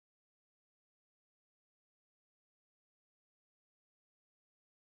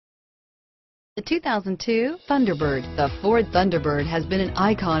The 2002 Thunderbird. The Ford Thunderbird has been an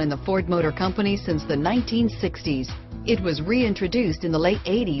icon in the Ford Motor Company since the 1960s. It was reintroduced in the late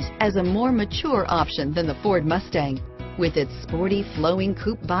 80s as a more mature option than the Ford Mustang. With its sporty, flowing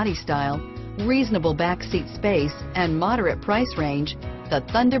coupe body style, reasonable backseat space, and moderate price range, the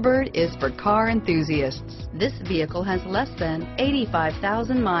Thunderbird is for car enthusiasts. This vehicle has less than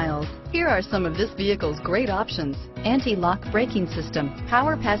 85,000 miles. Here are some of this vehicle's great options: anti-lock braking system,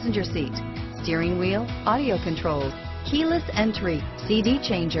 power passenger seat, steering wheel audio controls, keyless entry, CD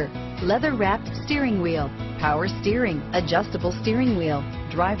changer, leather-wrapped steering wheel, power steering, adjustable steering wheel,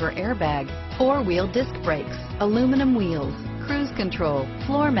 driver airbag, four-wheel disc brakes, aluminum wheels, cruise control,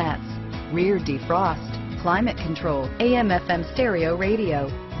 floor mats, rear defrost, climate control, AM/FM stereo radio,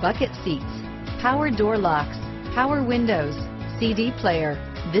 bucket seats, power door locks, power windows, CD player.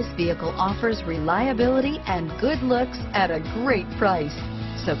 This vehicle offers reliability and good looks at a great price.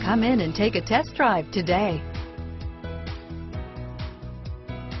 So come in and take a test drive today.